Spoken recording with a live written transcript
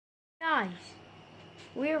Guys,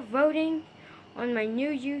 we're voting on my new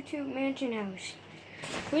YouTube mansion house.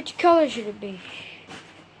 Which color should it be?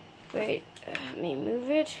 Wait, let me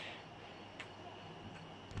move it.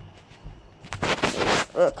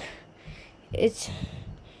 Look, it's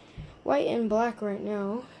white and black right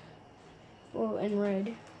now. Well, and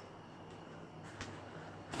red.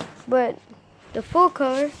 But the full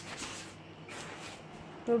color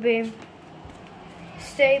will be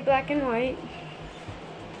stay black and white,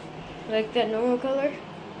 like that normal color,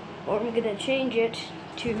 or I'm gonna change it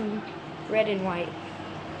to red and white,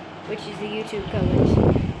 which is the YouTube colors.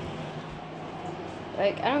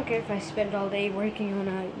 Like, I don't care if I spend all day working on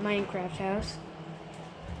a Minecraft house.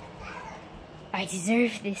 I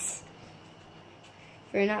deserve this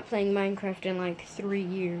for not playing Minecraft in like 3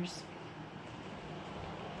 years.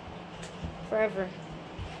 Forever.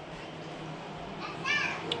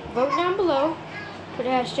 Vote down below. Put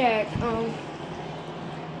hashtag,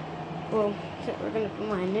 well, we're gonna put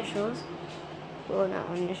my initials. Well, not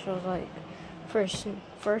my initials, like first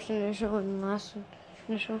initial and last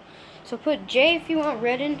initial. So put J if you want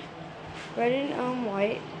red and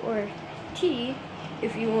white, or T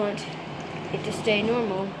if you want it to stay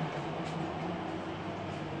normal.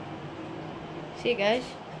 See you guys.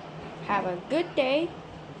 Have a good day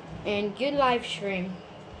and good live stream.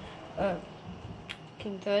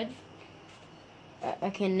 King Thud. I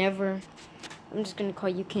can never. I'm just gonna call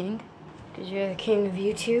you King, because you're the king of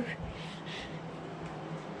YouTube.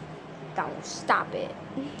 Don't stop it.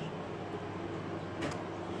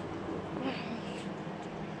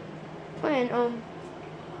 And I'm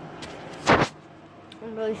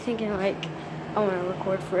really thinking like I want to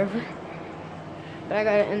record forever, but I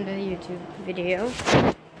gotta end the YouTube video.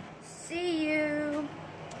 See you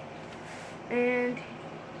and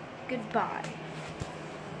goodbye.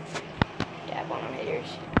 Dab on them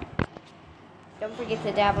haters. Don't forget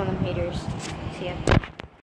to dab on them haters. See ya.